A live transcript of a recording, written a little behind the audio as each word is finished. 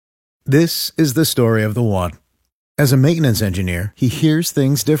This is the story of the one. As a maintenance engineer, he hears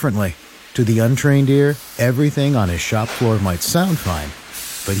things differently. To the untrained ear, everything on his shop floor might sound fine,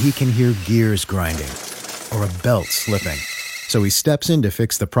 but he can hear gears grinding or a belt slipping. So he steps in to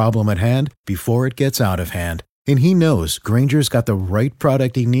fix the problem at hand before it gets out of hand. And he knows Grainger's got the right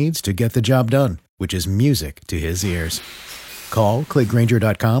product he needs to get the job done, which is music to his ears. Call, click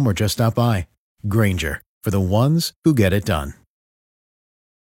Grainger.com, or just stop by. Grainger, for the ones who get it done.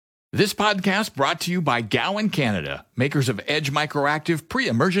 This podcast brought to you by Gowan Canada, makers of Edge Microactive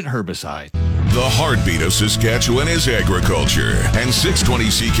pre-emergent herbicide. The heartbeat of Saskatchewan is agriculture, and 620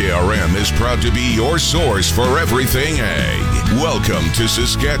 CKRM is proud to be your source for everything ag. Welcome to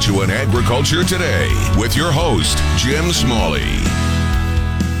Saskatchewan Agriculture Today with your host, Jim Smalley.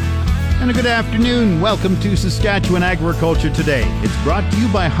 And a good afternoon. Welcome to Saskatchewan Agriculture Today. It's brought to you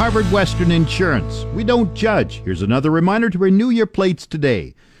by Harvard Western Insurance. We don't judge. Here's another reminder to renew your plates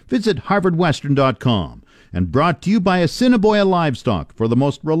today. Visit harvardwestern.com. And brought to you by Assiniboia Livestock for the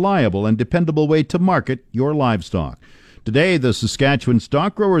most reliable and dependable way to market your livestock. Today, the Saskatchewan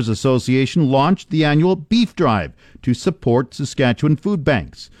Stock Growers Association launched the annual Beef Drive to support Saskatchewan food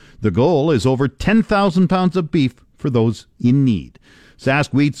banks. The goal is over 10,000 pounds of beef for those in need. Sask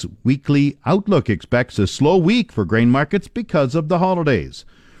Wheat's weekly outlook expects a slow week for grain markets because of the holidays.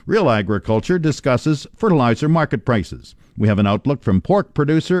 Real Agriculture discusses fertilizer market prices. We have an outlook from pork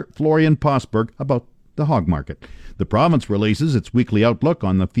producer Florian Posberg about the hog market. The province releases its weekly outlook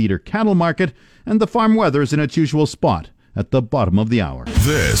on the feeder cattle market, and the farm weather is in its usual spot at the bottom of the hour.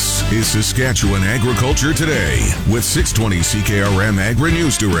 This is Saskatchewan Agriculture Today with 620 CKRM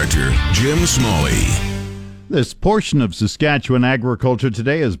Agri-News Director Jim Smalley. This portion of Saskatchewan Agriculture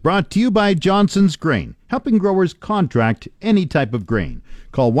Today is brought to you by Johnson's Grain, helping growers contract any type of grain.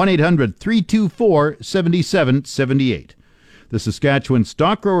 Call 1-800-324-7778. The Saskatchewan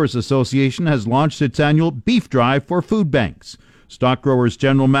Stock Growers Association has launched its annual Beef Drive for food banks. Stock Growers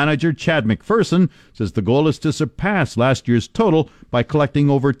General Manager Chad McPherson says the goal is to surpass last year's total by collecting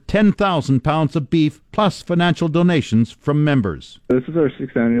over 10,000 pounds of beef plus financial donations from members. This is our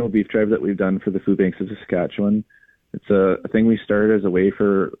sixth annual beef drive that we've done for the food banks of Saskatchewan. It's a thing we started as a way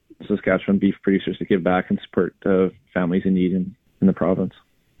for Saskatchewan beef producers to give back and support families in need in the province.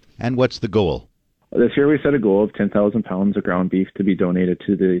 And what's the goal? This year we set a goal of 10,000 pounds of ground beef to be donated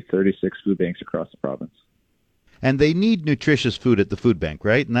to the 36 food banks across the province. And they need nutritious food at the food bank,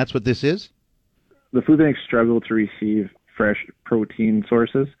 right? And that's what this is? The food banks struggle to receive fresh protein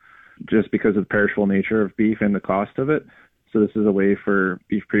sources just because of the perishable nature of beef and the cost of it. So this is a way for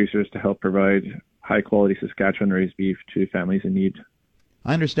beef producers to help provide high-quality Saskatchewan-raised beef to families in need.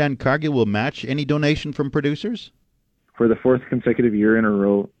 I understand Cargill will match any donation from producers? For the fourth consecutive year in a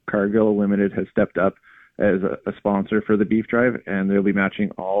row, Cargill Limited has stepped up as a sponsor for the beef drive, and they'll be matching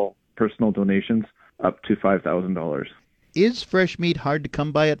all personal donations up to $5,000. Is fresh meat hard to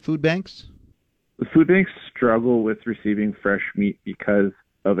come by at food banks? The food banks struggle with receiving fresh meat because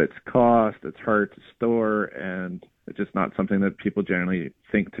of its cost. It's hard to store, and it's just not something that people generally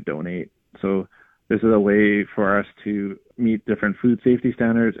think to donate. So this is a way for us to meet different food safety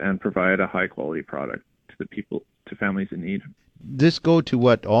standards and provide a high-quality product to the people, to families in need. This go to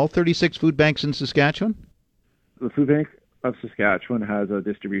what, all 36 food banks in Saskatchewan? The food bank of Saskatchewan has a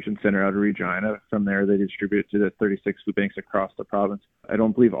distribution center out of Regina. From there, they distribute to the 36 food banks across the province. I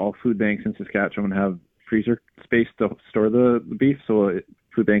don't believe all food banks in Saskatchewan have freezer space to store the beef, so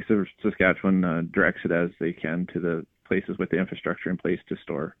food banks of Saskatchewan directs it as they can to the places with the infrastructure in place to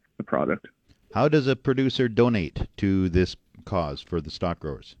store the product. How does a producer donate to this cause for the stock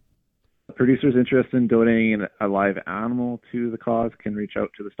growers? Producers interested in donating a live animal to the cause can reach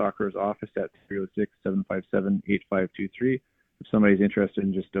out to the Stock Growers office at 306-757-8523. If somebody's interested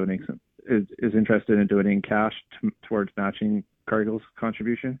in just donating is interested in donating cash towards matching Cargill's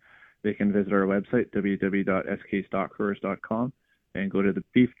contribution, they can visit our website, www.skstockgrowers.com, and go to the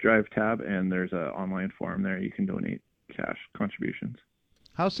Beef Drive tab, and there's an online form there. You can donate cash contributions.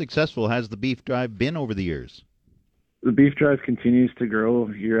 How successful has the Beef Drive been over the years? The Beef Drive continues to grow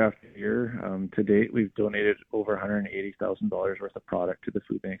year after year. To date, we've donated over $180,000 worth of product to the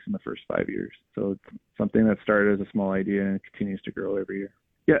food banks in the first 5 years. So it's something that started as a small idea and continues to grow every year.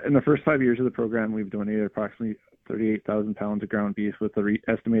 Yeah, in the first 5 years of the program, we've donated approximately 38,000 pounds of ground beef with an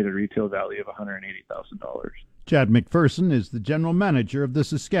estimated retail value of $180,000. Chad McPherson is the general manager of the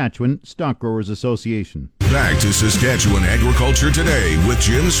Saskatchewan Stock Growers Association. Back to Saskatchewan Agriculture Today with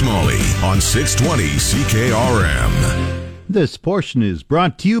Jim Smalley on 620 CKRM. This portion is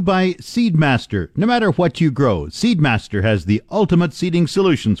brought to you by Seedmaster. No matter what you grow, Seedmaster has the ultimate seeding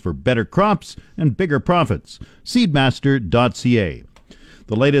solutions for better crops and bigger profits. Seedmaster.ca.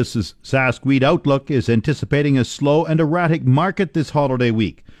 The latest Sask Wheat Outlook is anticipating a slow and erratic market this holiday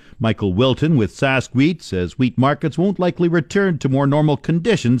week. Michael Wilton with Sask Wheat says wheat markets won't likely return to more normal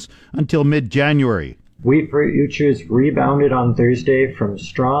conditions until mid-January. Wheat futures rebounded on Thursday from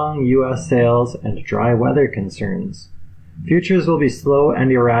strong U.S. sales and dry weather concerns. Futures will be slow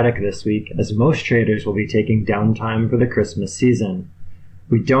and erratic this week as most traders will be taking downtime for the Christmas season.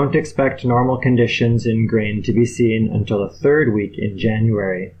 We don't expect normal conditions in grain to be seen until the third week in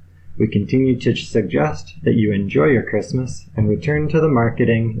January. We continue to suggest that you enjoy your Christmas and return to the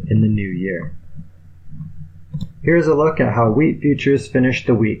marketing in the new year. Here's a look at how wheat futures finished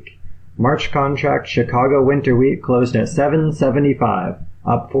the week. March contract Chicago winter wheat closed at $7.75,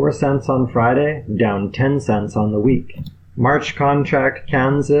 up 4 cents on Friday, down 10 cents on the week. March contract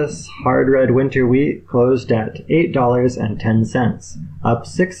Kansas hard red winter wheat closed at $8.10, up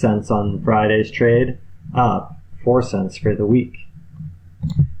 6 cents on Friday's trade, up 4 cents for the week.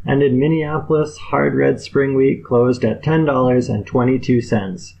 And in Minneapolis, hard red spring wheat closed at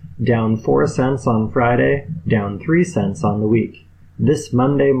 $10.22, down 4 cents on Friday, down 3 cents on the week. This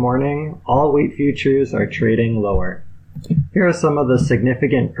Monday morning, all wheat futures are trading lower. Here are some of the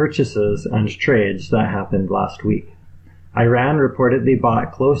significant purchases and trades that happened last week. Iran reportedly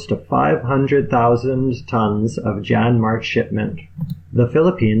bought close to 500,000 tons of Jan-March shipment. The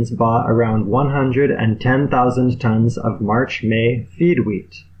Philippines bought around 110,000 tons of March-May feed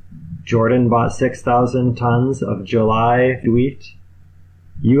wheat. Jordan bought 6,000 tons of July wheat.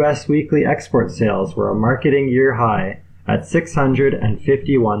 U.S. weekly export sales were a marketing year high at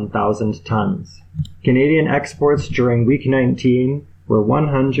 651,000 tons. Canadian exports during week 19 were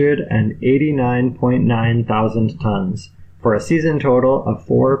 189.9 thousand tons, for a season total of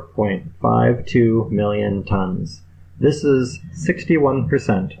 4.52 million tons. This is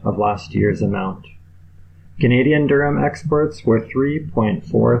 61% of last year's amount. Canadian durum exports were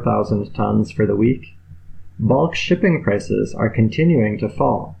 3.4 thousand tons for the week. Bulk shipping prices are continuing to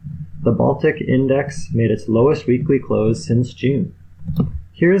fall. The Baltic Index made its lowest weekly close since June.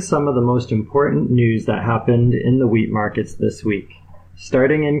 Here's some of the most important news that happened in the wheat markets this week.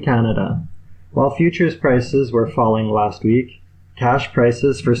 Starting in Canada, while futures prices were falling last week, cash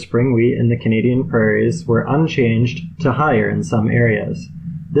prices for spring wheat in the Canadian prairies were unchanged to higher in some areas.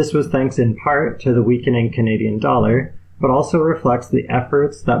 This was thanks in part to the weakening Canadian dollar, but also reflects the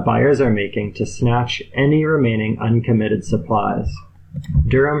efforts that buyers are making to snatch any remaining uncommitted supplies.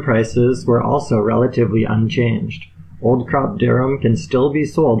 Durum prices were also relatively unchanged. Old crop durum can still be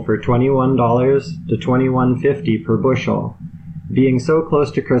sold for $21 to $21.50 per bushel. Being so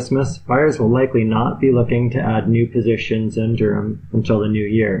close to Christmas, buyers will likely not be looking to add new positions in durum until the new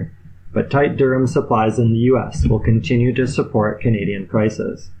year, but tight durum supplies in the U.S. will continue to support Canadian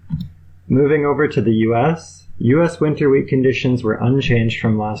prices. Moving over to the U.S. winter wheat conditions were unchanged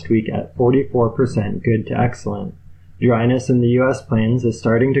from last week at 44% good to excellent. Dryness in the U.S. plains is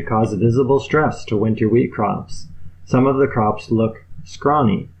starting to cause visible stress to winter wheat crops. Some of the crops look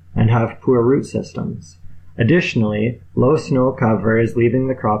scrawny and have poor root systems. Additionally, low snow cover is leaving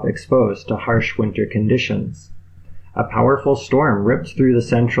the crop exposed to harsh winter conditions. A powerful storm ripped through the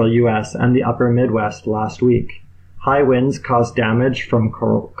central U.S. and the upper Midwest last week. High winds caused damage from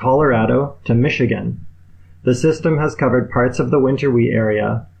Colorado to Michigan. The system has covered parts of the winter wheat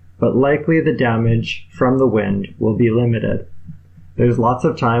area, but likely the damage from the wind will be limited. There's lots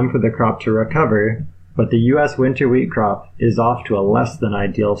of time for the crop to recover, but the U.S. winter wheat crop is off to a less than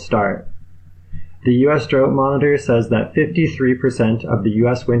ideal start. The U.S. Drought Monitor says that 53% of the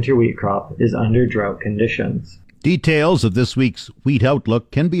U.S. winter wheat crop is under drought conditions. Details of this week's Wheat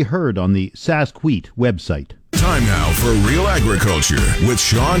Outlook can be heard on the Sask Wheat website. Time now for Real Agriculture with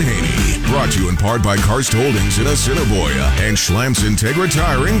Sean Haney. Brought to you in part by Karst Holdings in Assiniboia and Schlamps Integra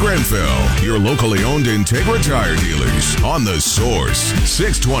Tire in Grenfell. Your locally owned Integra Tire dealers on The Source,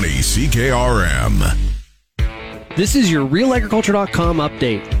 620 CKRM. This is your RealAgriculture.com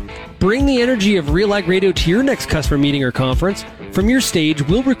update. Bring the energy of Real Ag Radio to your next customer meeting or conference. From your stage,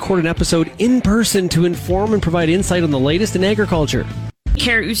 we'll record an episode in person to inform and provide insight on the latest in agriculture.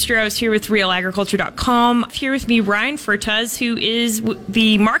 Kara Oosterhuis here with RealAgriculture.com. Here with me, Ryan Furtaz, who is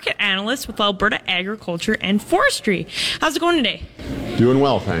the market analyst with Alberta Agriculture and Forestry. How's it going today? Doing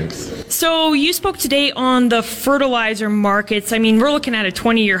well, thanks. So you spoke today on the fertilizer markets. I mean, we're looking at a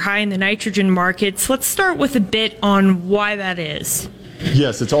 20-year high in the nitrogen markets. Let's start with a bit on why that is.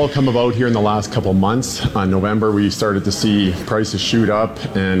 Yes, it's all come about here in the last couple months. On November, we started to see prices shoot up,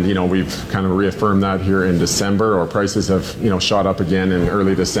 and we've kind of reaffirmed that here in December. Our prices have shot up again in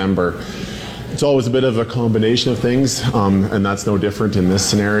early December. It's always a bit of a combination of things, and that's no different in this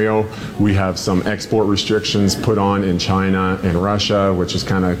scenario. We have some export restrictions put on in China and Russia, which has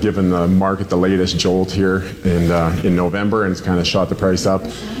kind of given the market the latest jolt here in November, and it's kind of shot the price up.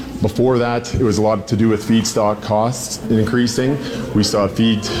 Before that, it was a lot to do with feedstock costs increasing. We saw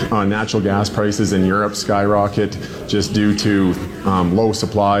natural gas prices in Europe skyrocket just due to low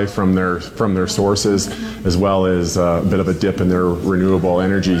supply from their sources, as well as a bit of a dip in their renewable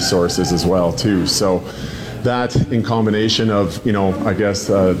energy sources as well too. So that, in combination of, I guess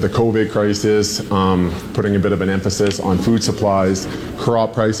the COVID crisis, putting a bit of an emphasis on food supplies,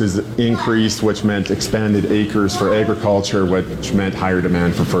 crop prices increased, which meant expanded acres for agriculture, which meant higher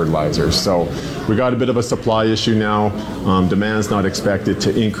demand for fertilizers. So we got a bit of a supply issue now. Demand's not expected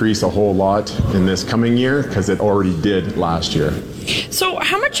to increase a whole lot in this coming year because it already did last year. So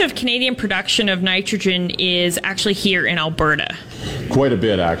how much of Canadian production of nitrogen is actually here in Alberta? Quite a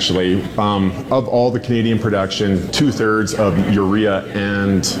bit, actually. Of all the Canadian production, 2/3 of urea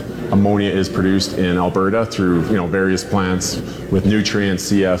and ammonia is produced in Alberta through various plants with Nutrien,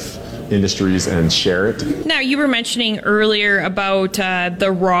 CF Industries, and Sherritt. Now, you were mentioning earlier about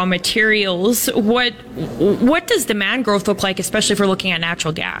the raw materials. What does demand growth look like, especially if we're looking at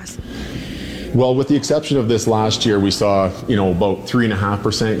natural gas? Well, with the exception of this last year, we saw, about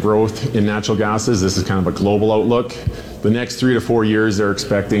 3.5% growth in natural gases. This is kind of a global outlook. The next 3 to 4 years, they're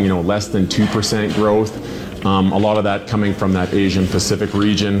expecting, less than 2% growth. A lot of that coming from that Asian Pacific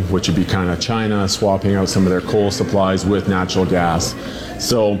region, which would be kind of China swapping out some of their coal supplies with natural gas.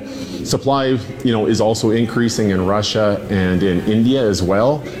 So supply, is also increasing in Russia and in India as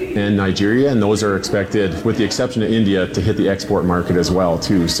well, and Nigeria, and those are expected, with the exception of India, to hit the export market as well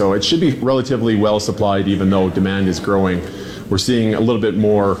too. So it should be relatively well supplied, even though demand is growing. We're seeing a little bit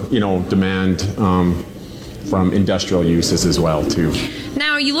more, demand from industrial uses as well too.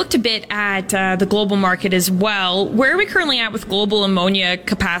 Now, you looked a bit at the global market as well. Where are we currently at with global ammonia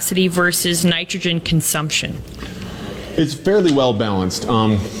capacity versus nitrogen consumption? It's fairly well balanced.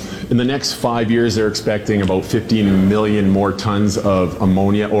 In the next 5 years, they're expecting about 15 million more tons of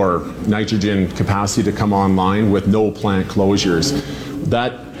ammonia or nitrogen capacity to come online with no plant closures.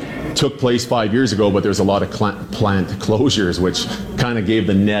 That took place 5 years ago, but there's a lot of plant closures, which kind of gave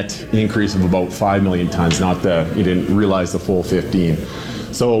the net increase of about 5 million tons, you didn't realize the full 15.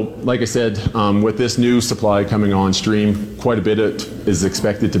 So, like I said, with this new supply coming on stream, quite a bit is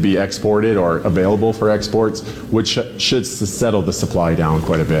expected to be exported or available for exports, which should settle the supply down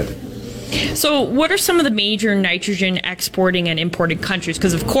quite a bit. So what are some of the major nitrogen exporting and importing countries?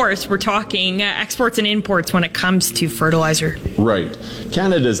 Because, of course, we're talking exports and imports when it comes to fertilizer. Right.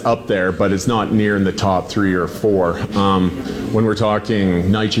 Canada's up there, but it's not near in the top 3 or 4. When we're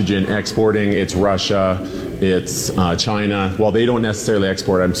talking nitrogen exporting, it's Russia, it's China. Well, they don't necessarily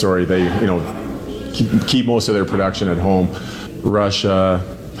export, I'm sorry. They, keep most of their production at home. Russia,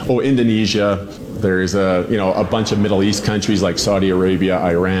 Indonesia. There's a bunch of Middle East countries like Saudi Arabia,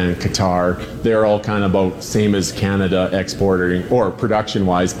 Iran, Qatar. They're all kind of about same as Canada exporting or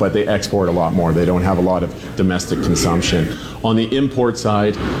production-wise, but they export a lot more. They don't have a lot of domestic consumption. On the import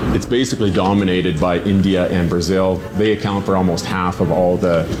side, it's basically dominated by India and Brazil. They account for almost half of all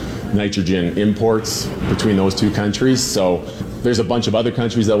the nitrogen imports between those two countries. So there's a bunch of other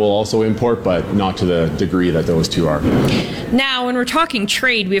countries that will also import, but not to the degree that those two are. Now, when we're talking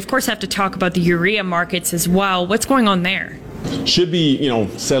trade, we of course have to talk about the urea markets as well. What's going on there? Should be,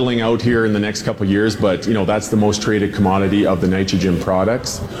 settling out here in the next couple of years, but, that's the most traded commodity of the nitrogen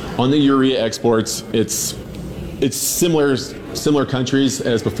products. On the urea exports, it's similar countries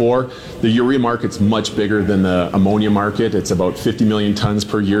as before. The urea market's much bigger than the ammonia market. It's about 50 million tons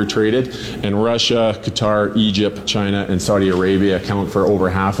per year traded, and Russia, Qatar, Egypt, China, and Saudi Arabia account for over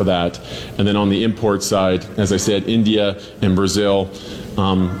half of that. And then on the import side, as I said, India and Brazil,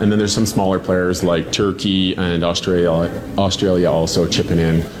 and then there's some smaller players like Turkey and Australia also chipping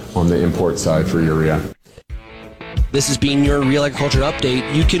in on the import side for urea. This has been your Real Agriculture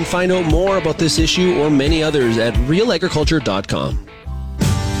Update. You can find out more about this issue or many others at realagriculture.com.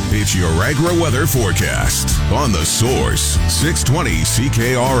 It's your agri-weather forecast on The Source, 620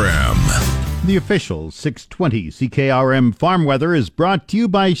 CKRM. The official 620 CKRM farm weather is brought to you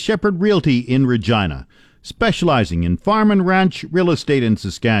by Shepherd Realty in Regina, specializing in farm and ranch real estate in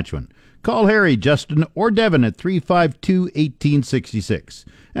Saskatchewan. Call Harry, Justin, or Devin at 352-1866.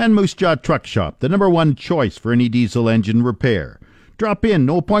 And Moose Jaw Truck Shop, the #1 choice for any diesel engine repair. Drop in,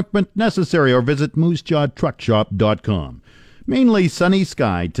 no appointment necessary, or visit moosejawtruckshop.com. Mainly sunny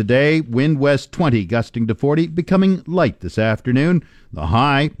sky today, wind west 20, gusting to 40, becoming light this afternoon. The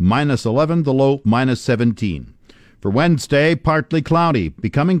high, -11, the low, -17. For Wednesday, partly cloudy,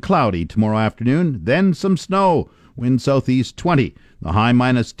 becoming cloudy tomorrow afternoon, then some snow. Wind southeast 20. The high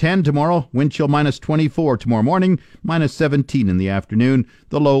 -10 tomorrow, wind chill -24 tomorrow morning, -17 in the afternoon,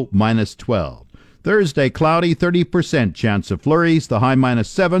 the low -12. Thursday, cloudy, 30% chance of flurries, the high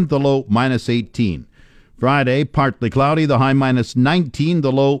 -7, the low -18. Friday, partly cloudy, the high -19,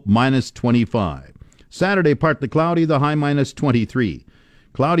 the low -25. Saturday, partly cloudy, the high -23.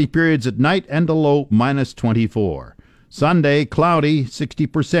 Cloudy periods at night and a low -24. Sunday, cloudy,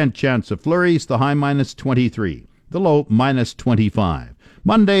 60% chance of flurries, the high -23, the low -25.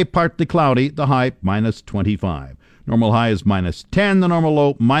 Monday, partly cloudy, the high -25. Normal high is -10, the normal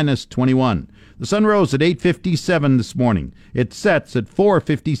low -21. The sun rose at 8:57 this morning. It sets at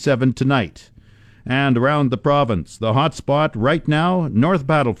 4:57 tonight. And around the province, the hot spot right now, North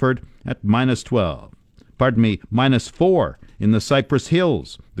Battleford at -12. -4 in the Cypress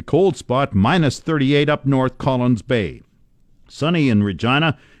Hills. The cold spot, -38 up north Collins Bay. Sunny in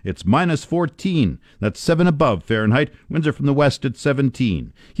Regina, it's -14. That's 7 above Fahrenheit. Winds are from the west at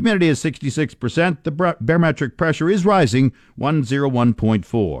 17. Humidity is 66%. The barometric pressure is rising,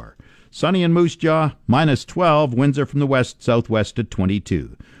 101.4. Sunny in Moose Jaw, -12. Winds are from the west-southwest at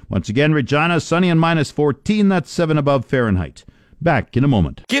 22. Once again, Regina, sunny and -14. That's 7 above Fahrenheit. Back in a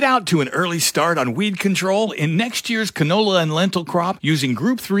moment. Get out to an early start on weed control in next year's canola and lentil crop using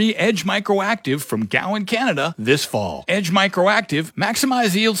Group 3 Edge Microactive from Gowan, Canada this fall. Edge Microactive,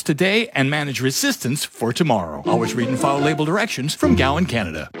 maximize yields today and manage resistance for tomorrow. Always read and follow label directions from Gowan,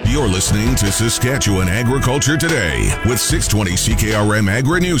 Canada. You're listening to Saskatchewan Agriculture Today with 620 CKRM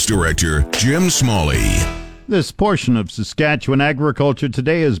Agri-News Director Jim Smalley. This portion of Saskatchewan Agriculture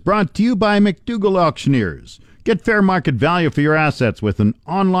Today is brought to you by McDougall Auctioneers. Get fair market value for your assets with an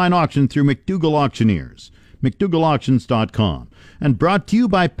online auction through McDougall Auctioneers. McDougallAuctions.com. And brought to you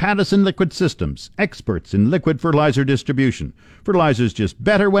by Pattison Liquid Systems, experts in liquid fertilizer distribution. Fertilizer's just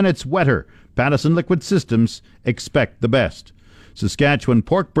better when it's wetter. Pattison Liquid Systems, expect the best. Saskatchewan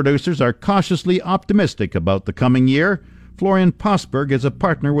pork producers are cautiously optimistic about the coming year. Florian Posberg is a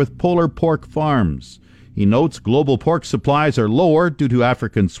partner with Polar Pork Farms. He notes global pork supplies are lower due to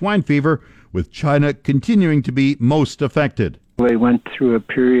African swine fever, with China continuing to be most affected. They went through a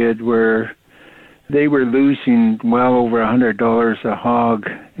period where they were losing well over $100 a hog,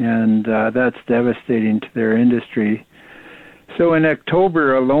 and that's devastating to their industry. So in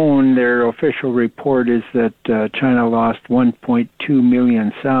October alone, their official report is that China lost 1.2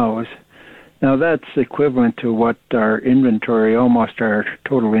 million sows. Now that's equivalent to what our inventory, almost our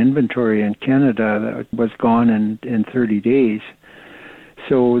total inventory in Canada, that was gone in 30 days.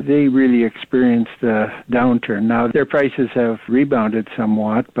 So they really experienced a downturn. Now their prices have rebounded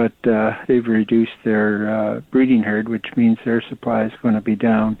somewhat, but they've reduced their breeding herd, which means their supply is going to be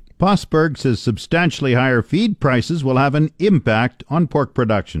down. Posberg says substantially higher feed prices will have an impact on pork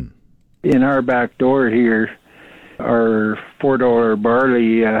production. In our back door here, our $4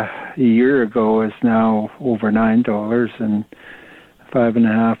 barley a year ago is now over $9, and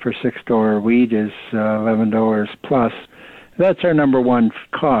 $5.50 or $6 wheat is $11 plus. That's our number one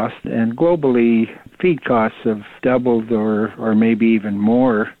cost, and globally, feed costs have doubled or maybe even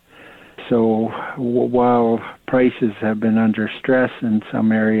more. So while prices have been under stress in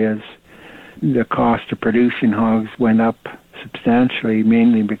some areas, the cost of producing hogs went up substantially,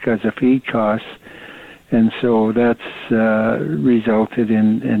 mainly because of feed costs. And so that's resulted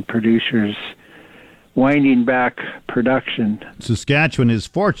in producers winding back production. Saskatchewan is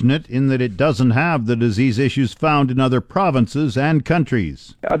fortunate in that it doesn't have the disease issues found in other provinces and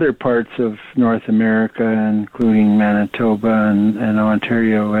countries. Other parts of North America, including Manitoba and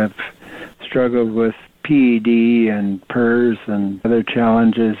Ontario, have struggled with PED and PRRS and other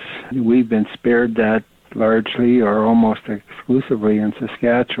challenges. We've been spared that largely or almost exclusively in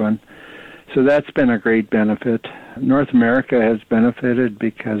Saskatchewan. So that's been a great benefit. North America has benefited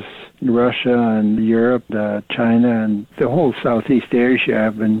because Russia and Europe, China, and the whole Southeast Asia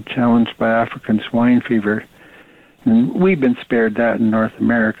have been challenged by African swine fever. And we've been spared that in North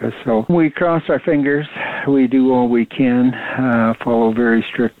America. So we cross our fingers. We do all we can, follow very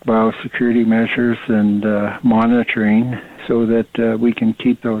strict biosecurity measures and monitoring so that we can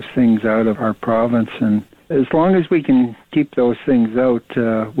keep those things out of our province. And as long as we can keep those things out,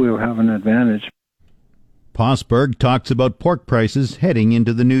 we'll have an advantage. Posberg talks about pork prices heading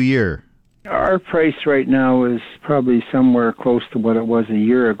into the new year. Our price right now is probably somewhere close to what it was a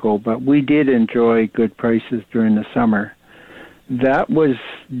year ago, but we did enjoy good prices during the summer. That was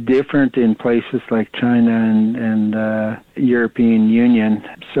different in places like China and European Union.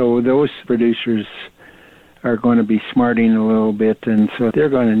 So those producers are going to be smarting a little bit, and so they're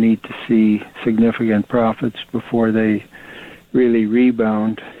going to need to see significant profits before they really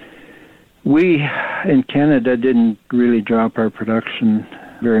rebound. We in Canada didn't really drop our production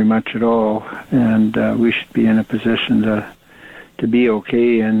very much at all, and we should be in a position to be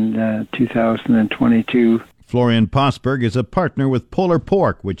okay in 2022. Florian Posberg is a partner with Polar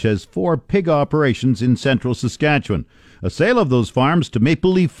Pork, which has 4 pig operations in central Saskatchewan. A sale of those farms to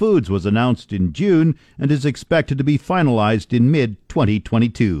Maple Leaf Foods was announced in June and is expected to be finalized in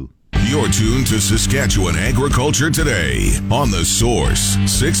mid-2022. You're tuned to Saskatchewan Agriculture Today on The Source,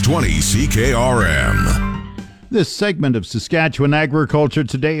 620 CKRM. This segment of Saskatchewan Agriculture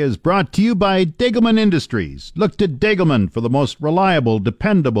Today is brought to you by Degelman Industries. Look to Degelman for the most reliable,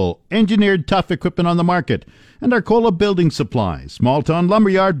 dependable, engineered tough equipment on the market. And Arcola Building Supplies, small-town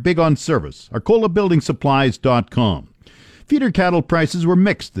lumberyard, big on service. ArcolaBuildingSupplies.com. Feeder cattle prices were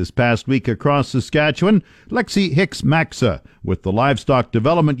mixed this past week across Saskatchewan. Lexi Hicks Maxa with the Livestock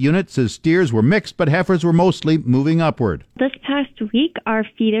Development Unit says steers were mixed, but heifers were mostly moving upward. This past week, our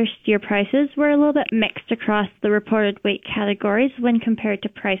feeder steer prices were a little bit mixed across the reported weight categories when compared to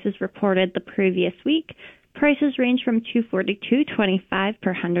prices reported the previous week. Prices range from $242.25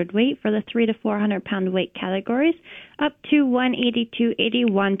 per hundredweight for the 3 to 400 pound weight categories, up to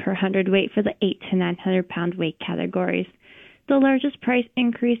 $182.81 per hundredweight for the 8 to 900 pound weight categories. The largest price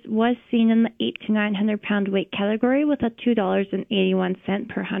increase was seen in the 8 to 900 pound weight category, with a $2.81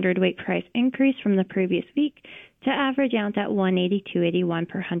 per hundredweight price increase from the previous week to average out at $182.81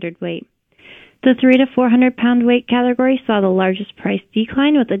 per hundredweight. The 3 to 400 pound weight category saw the largest price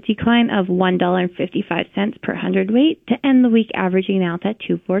decline, with a decline of $1.55 per hundredweight to end the week averaging out at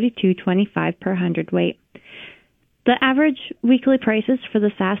 $242.25 per hundredweight. The average weekly prices for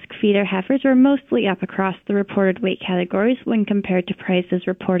the Sask feeder heifers were mostly up across the reported weight categories when compared to prices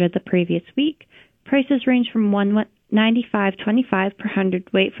reported the previous week. Prices range from $195.25 per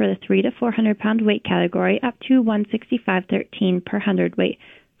hundredweight for the 3 to 400 pound weight category up to $165.13 per hundredweight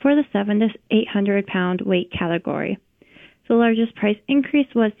for the 7 to 800 pound weight category. The largest price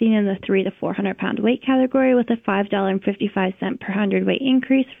increase was seen in the 3 to 400 pound weight category, with a $5.55 per hundredweight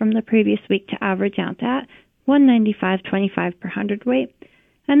increase from the previous week to average out at $195.25 per hundredweight,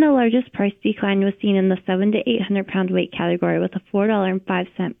 and the largest price decline was seen in the 7 to 800 pound weight category, with a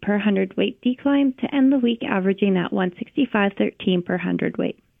 $4.05 per hundredweight decline to end the week averaging at $165.13 per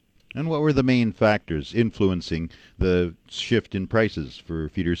hundredweight. And what were the main factors influencing the shift in prices for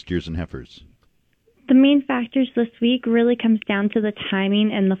feeder steers and heifers? The main factors this week really comes down to the timing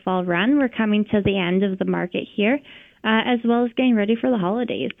in the fall run. We're coming to the end of the market here, as well as getting ready for the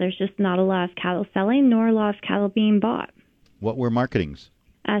holidays. There's just not a lot of cattle selling, nor a lot of cattle being bought. What were marketings?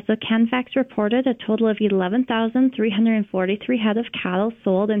 So Canfax reported a total of 11,343 head of cattle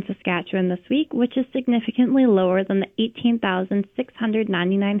sold in Saskatchewan this week, which is significantly lower than the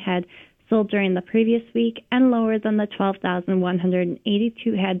 18,699 head sold during the previous week and lower than the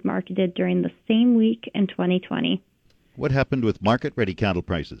 12,182 head marketed during the same week in 2020. What happened with market-ready cattle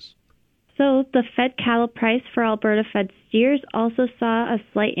prices? So the fed cattle price for Alberta fed steers also saw a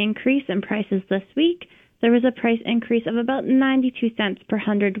slight increase in prices this week. There was a price increase of about 92 cents per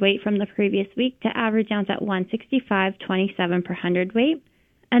hundredweight from the previous week to average out at $165.27 per hundredweight.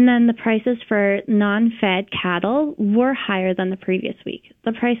 And then the prices for non-fed cattle were higher than the previous week.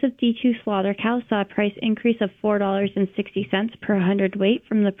 The price of D2 slaughter cows saw a price increase of $4.60 per hundredweight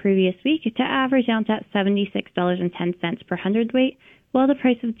from the previous week to average out at $76.10 per hundredweight, while the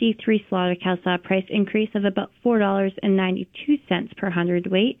price of D3 slaughter cows saw a price increase of about $4.92 per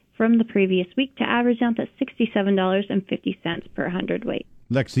hundredweight from the previous week to average out at $67.50 per hundredweight.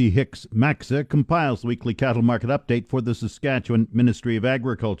 Lexi Hicks Maxa compiles the weekly cattle market update for the Saskatchewan Ministry of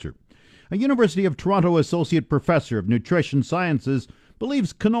Agriculture. A University of Toronto associate professor of nutrition sciences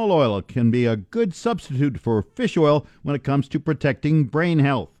believes canola oil can be a good substitute for fish oil when it comes to protecting brain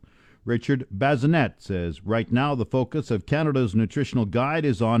health. Richard Bazinet says right now the focus of Canada's nutritional guide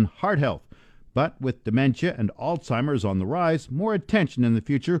is on heart health. But with dementia and Alzheimer's on the rise, more attention in the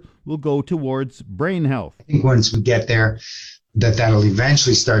future will go towards brain health. I think once we get there, that'll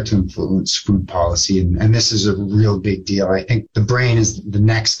eventually start to influence food policy. And this is a real big deal. I think the brain is the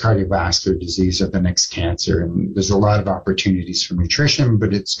next cardiovascular disease or the next cancer. And there's a lot of opportunities for nutrition,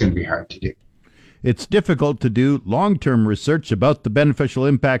 but it's going to be hard to do. It's difficult to do long-term research about the beneficial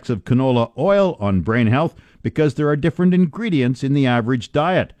impacts of canola oil on brain health because there are different ingredients in the average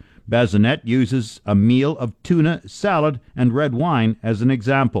diet. Bazinet uses a meal of tuna, salad, and red wine as an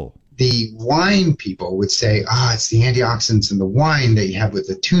example. The wine people would say, it's the antioxidants in the wine that you have with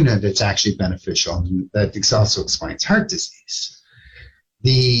the tuna that's actually beneficial. And that also explains heart disease.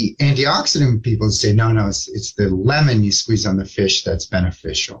 The antioxidant people say, no, it's the lemon you squeeze on the fish that's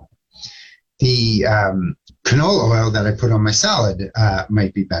beneficial. The canola oil that I put on my salad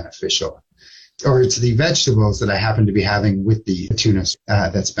might be beneficial. Or it's the vegetables that I happen to be having with the tuna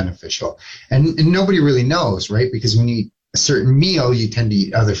that's beneficial. And nobody really knows, right? Because when you eat a certain meal, you tend to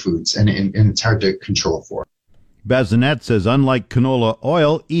eat other foods, and it's hard to control for. Bazinet says unlike canola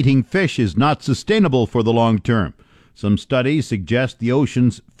oil, eating fish is not sustainable for the long term. Some studies suggest the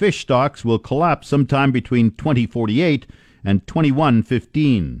ocean's fish stocks will collapse sometime between 2048 and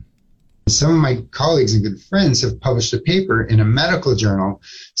 2115. Some of my colleagues and good friends have published a paper in a medical journal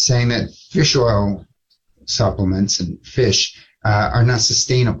saying that fish oil supplements and fish are not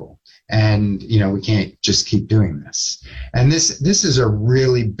sustainable. And, we can't just keep doing this. And this is a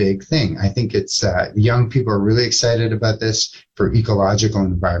really big thing. I think it's young people are really excited about this for ecological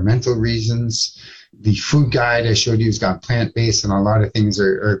and environmental reasons. The food guide I showed you has got plant-based, and a lot of things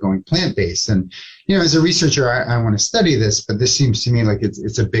are going plant-based. And, as a researcher, I want to study this, but this seems to me like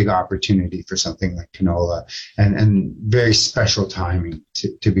it's a big opportunity for something like canola and very special timing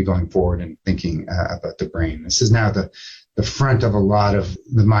to be going forward and thinking about the brain. This is now the front of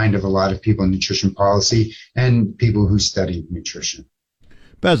the mind of a lot of people in nutrition policy and people who study nutrition.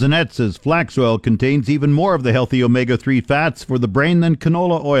 Bazinet says flax oil contains even more of the healthy omega-3 fats for the brain than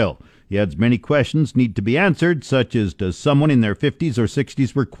canola oil. He adds many questions need to be answered, such as does someone in their 50s or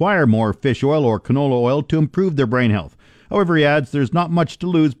 60s require more fish oil or canola oil to improve their brain health? However, he adds there's not much to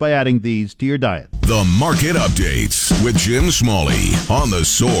lose by adding these to your diet. The Market Updates with Jim Smalley on The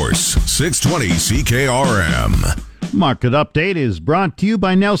Source, 620 CKRM. Market Update is brought to you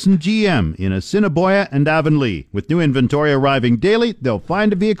by Nelson GM in Assiniboia and Avonlea. With new inventory arriving daily, they'll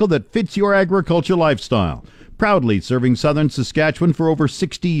find a vehicle that fits your agriculture lifestyle. Proudly serving southern Saskatchewan for over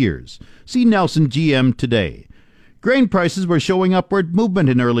 60 years. See Nelson GM today. Grain prices were showing upward movement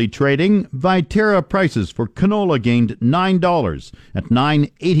in early trading. Viterra prices for canola gained $9 at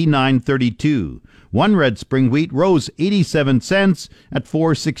 $9.8932. One red spring wheat rose 87 cents at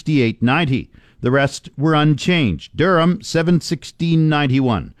 $4.6890. The rest were unchanged. Durum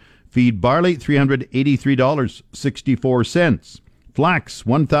 $7.1691. Feed barley $383.64. Flax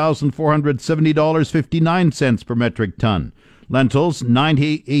 $1,470.59 per metric ton. Lentils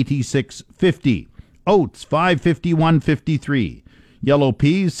 $90.8650. Oats $551.53. Yellow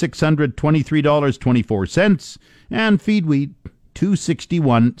peas $623.24, and feed wheat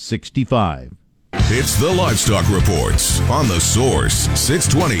 $261.65. It's the Livestock Reports on The Source,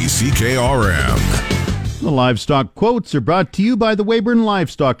 620 CKRM. The livestock quotes are brought to you by the Weyburn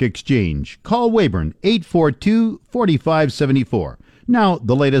Livestock Exchange. Call Weyburn 842-4574. Now,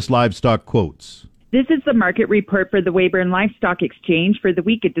 the latest livestock quotes. This is the market report for the Weyburn Livestock Exchange for the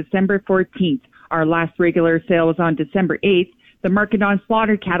week of December 14th. Our last regular sale was on December 8th. The market on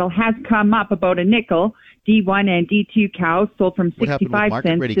slaughter cattle has come up about a nickel. D1 and D2 cows sold from 65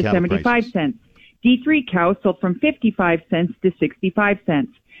 cents to 75 cents. D3 cows sold from 55 cents to 65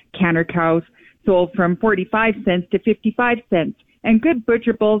 cents. Canner cows sold from 45 cents to 55 cents. And good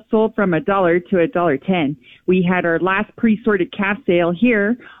butcher bulls sold from $1 to $1.10. We had our last pre-sorted calf sale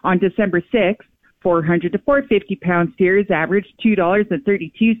here on December 6th. 400 to 450 pound steers averaged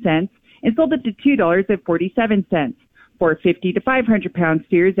 $2.32 and sold at $2.47. 450 to 500 pound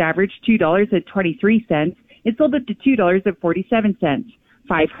steers averaged $2.23 and sold at $2.47.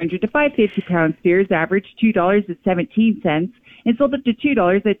 500 to 550 pound steers averaged $2.17 and sold at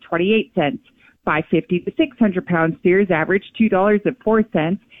 $2.28. 550 to 600 pound steers averaged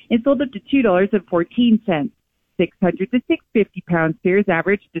 $2.04 and sold at $2.14. 600 to 650 pound steers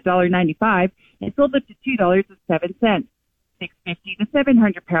averaged $1.95 and sold at $2.07. 650 to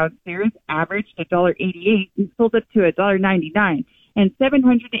 700 pound steers averaged $1.88 and sold up to $1.99. And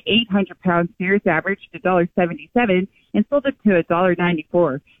 700 to 800 pound steers averaged $1.77 and sold up to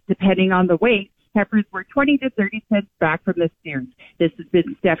 $1.94. Depending on the weight, heifers were 20 to 30 cents back from the steers. This has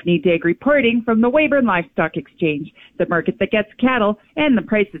been Stephanie Digg reporting from the Weyburn Livestock Exchange, the market that gets cattle and the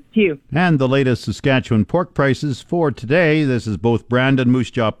prices too. And the latest Saskatchewan pork prices for today. This is both brand and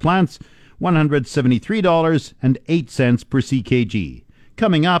moose jaw plants, $173.08 per CKG.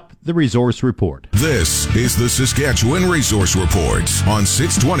 Coming up, the Resource Report. This is the Saskatchewan Resource Report on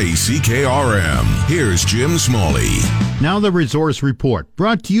 620 CKRM. Here's Jim Smalley. Now the Resource Report,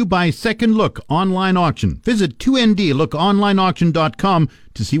 brought to you by Second Look Online Auction. Visit 2ndlookonlineauction.com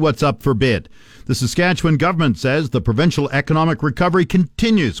to see what's up for bid. The Saskatchewan government says the provincial economic recovery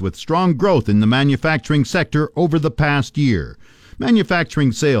continues with strong growth in the manufacturing sector over the past year.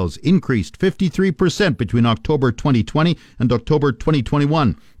 Manufacturing sales increased 53% between October 2020 and October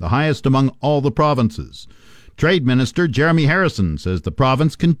 2021, the highest among all the provinces. Trade Minister Jeremy Harrison says the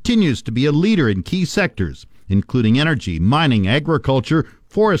province continues to be a leader in key sectors, including energy, mining, agriculture,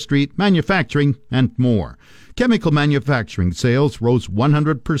 forestry, manufacturing, and more. Chemical manufacturing sales rose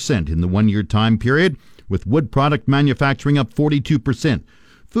 100% in the one-year time period, with wood product manufacturing up 42%,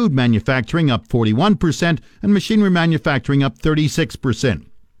 food manufacturing up 41%, and machinery manufacturing up 36%.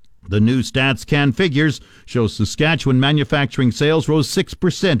 The new StatsCan figures show Saskatchewan manufacturing sales rose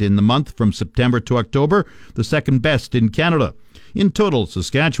 6% in the month from September to October, the second best in Canada. In total,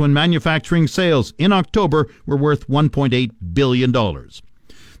 Saskatchewan manufacturing sales in October were worth $1.8 billion.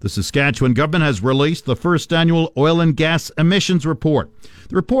 The Saskatchewan government has released the first annual oil and gas emissions report.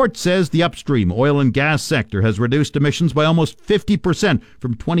 The report says the upstream oil and gas sector has reduced emissions by almost 50%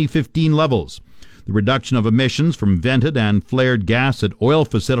 from 2015 levels. The reduction of emissions from vented and flared gas at oil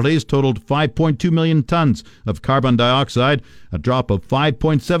facilities totaled 5.2 million tons of carbon dioxide, a drop of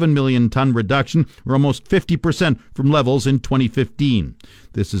 5.7 million ton reduction, or almost 50% from levels in 2015.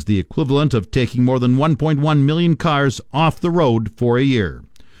 This is the equivalent of taking more than 1.1 million cars off the road for a year.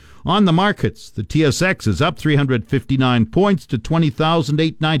 On the markets, the TSX is up 359 points to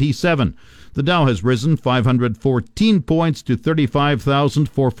 20,897. The Dow has risen 514 points to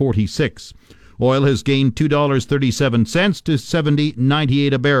 35,446. Oil has gained $2.37 to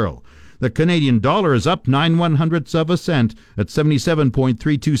 $70.98 a barrel. The Canadian dollar is up 9/100ths of a cent at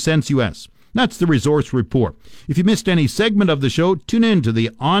 77.32 cents U.S. That's the Resource Report. If you missed any segment of the show, tune in to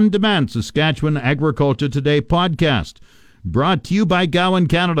the on-demand Saskatchewan Agriculture Today podcast. Brought to you by Gowan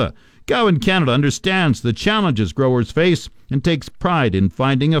Canada. Gowan Canada understands the challenges growers face and takes pride in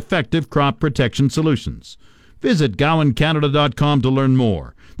finding effective crop protection solutions. Visit GowanCanada.com to learn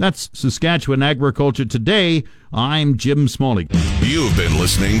more. That's Saskatchewan Agriculture Today. I'm Jim Smalley. You've been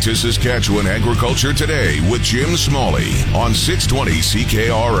listening to Saskatchewan Agriculture Today with Jim Smalley on 620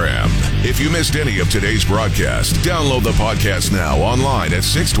 CKRM. If you missed any of today's broadcast, download the podcast now online at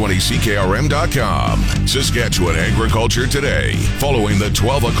 620CKRM.com. Saskatchewan Agriculture Today, following the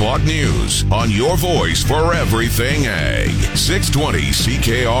 12 o'clock news on your voice for everything ag. 620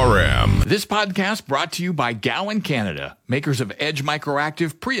 CKRM. This podcast brought to you by Gowan Canada, makers of Edge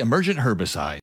Microactive pre-emergent herbicide.